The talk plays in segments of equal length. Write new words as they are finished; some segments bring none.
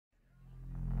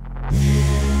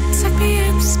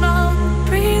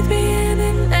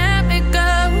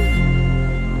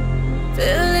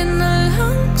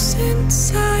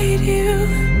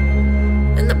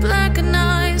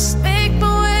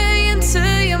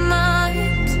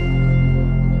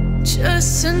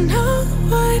just to know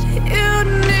what you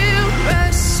knew.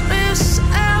 Restless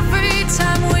every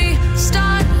time we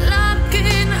start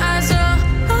locking eyes.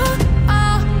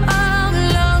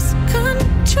 Lost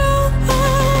control.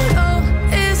 Oh,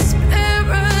 it's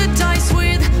paradise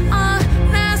with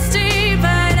honesty,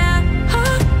 but I'm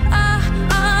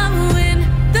in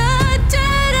the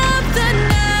dead of the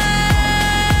night.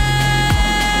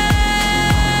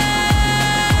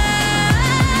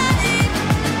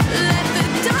 Let the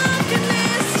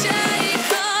darkness take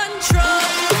control.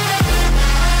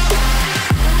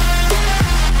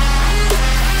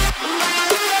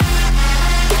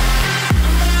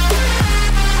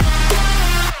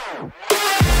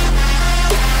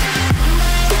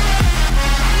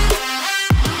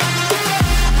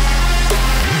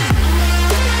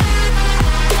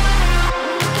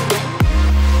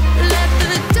 Let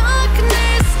the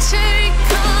darkness take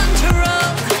control.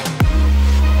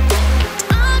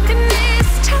 Darkness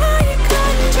take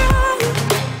control.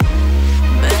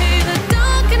 May the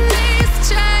darkness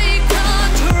take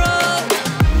control.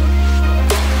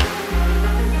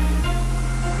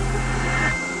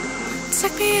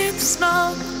 Take me in the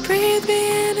smoke, breathe me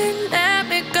in and let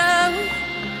me go.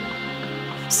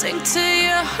 Sink to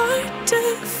your heart to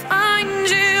find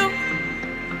you.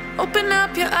 Open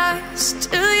up your eyes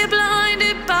till you're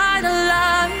blinded by the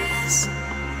lies,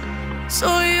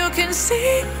 so you can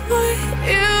see what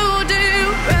you do.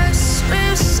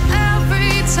 Restless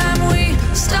every time we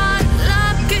start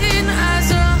locking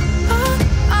eyes.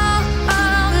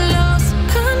 Lost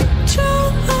control.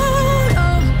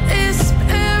 Oh, it's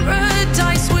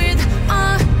paradise with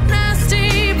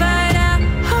honesty, but I'm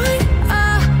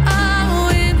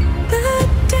in the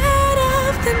dead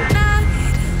of the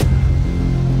night.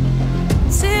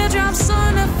 Teardrops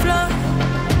on the floor.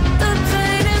 The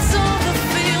pain is over.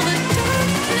 Feel the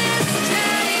darkness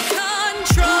take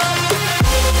control.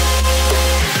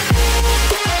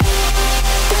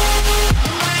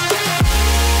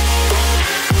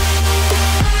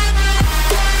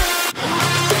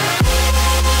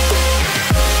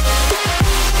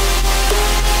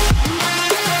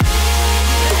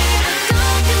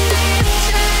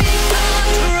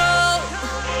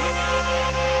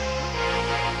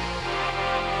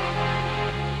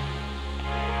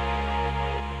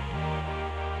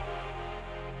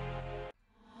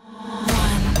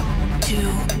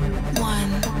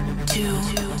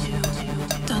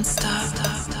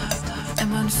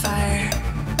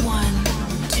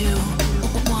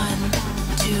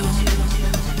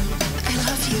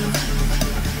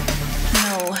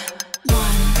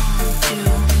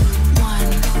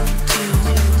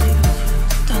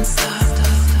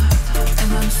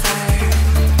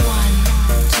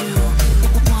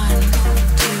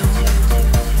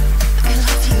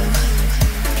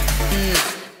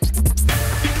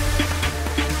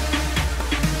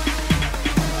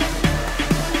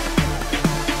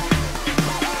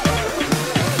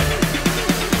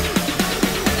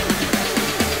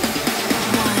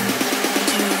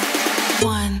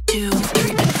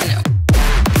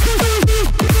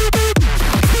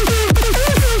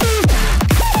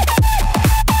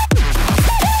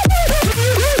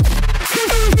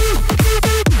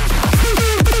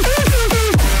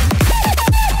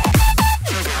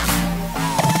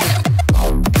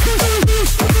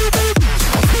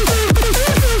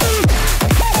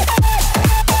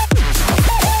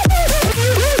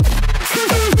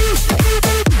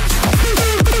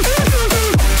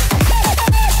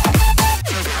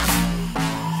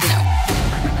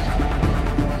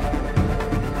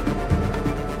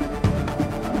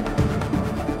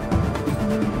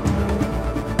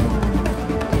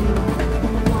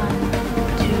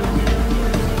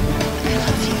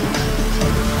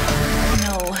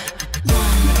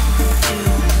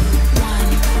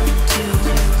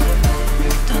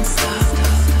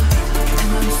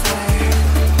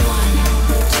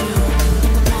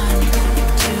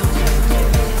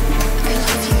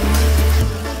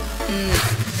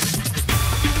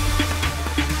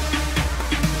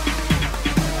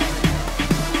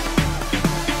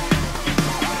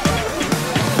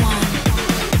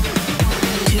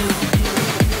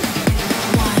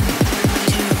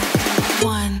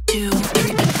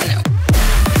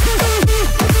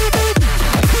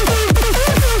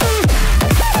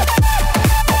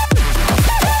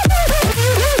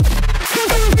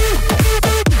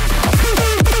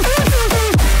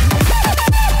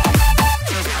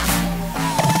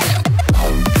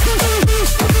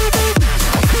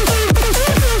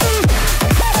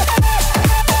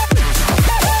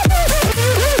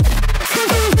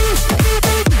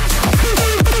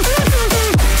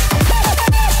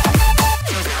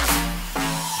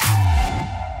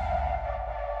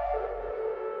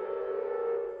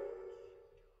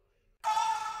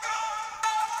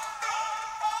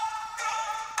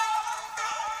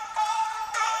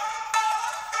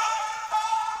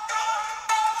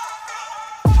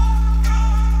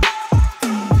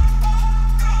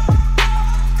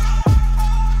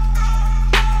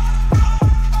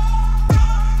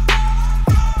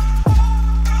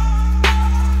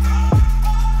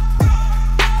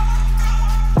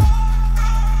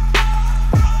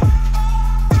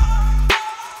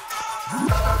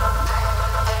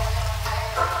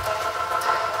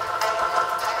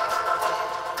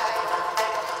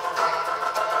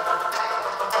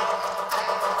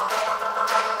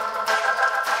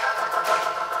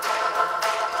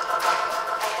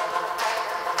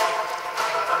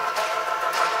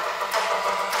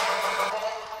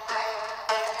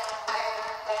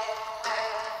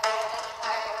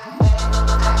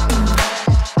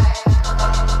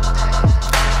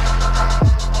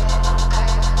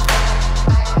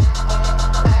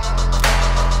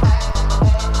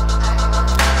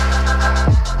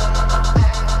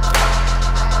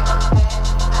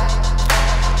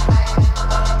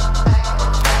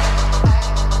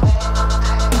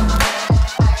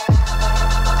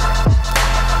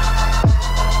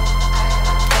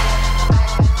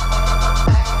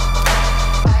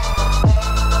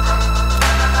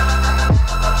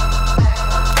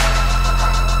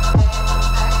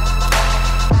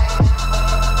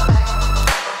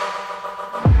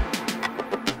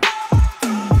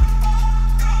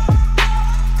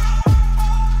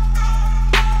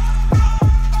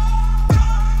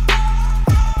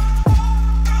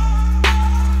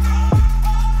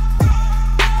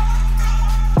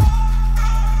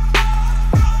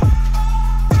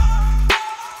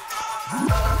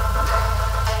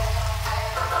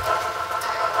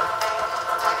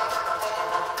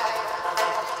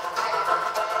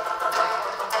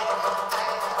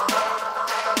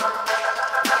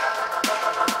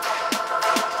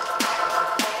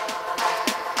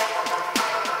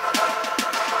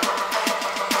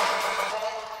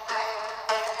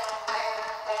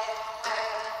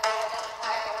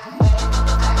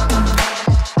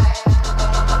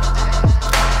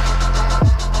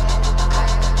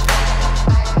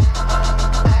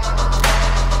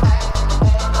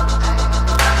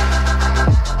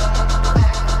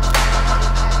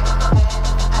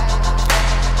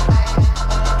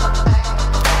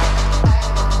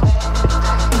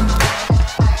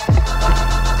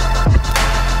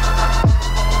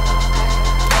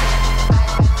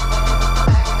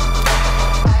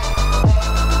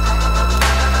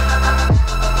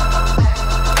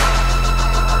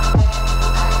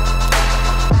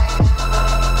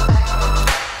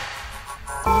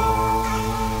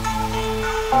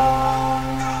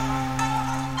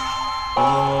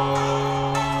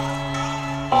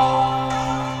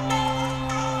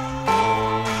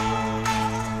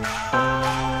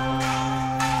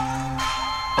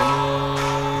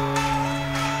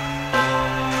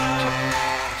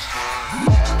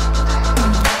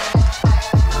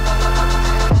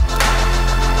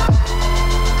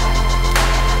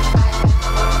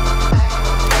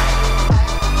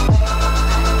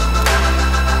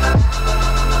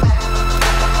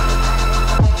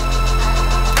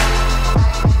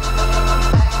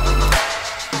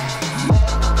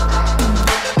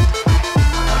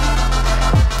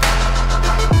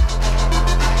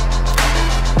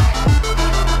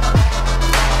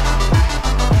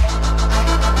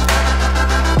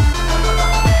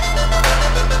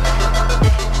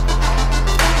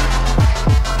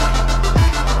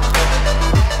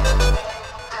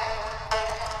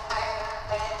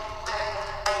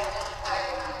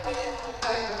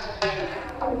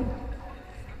 Thank you.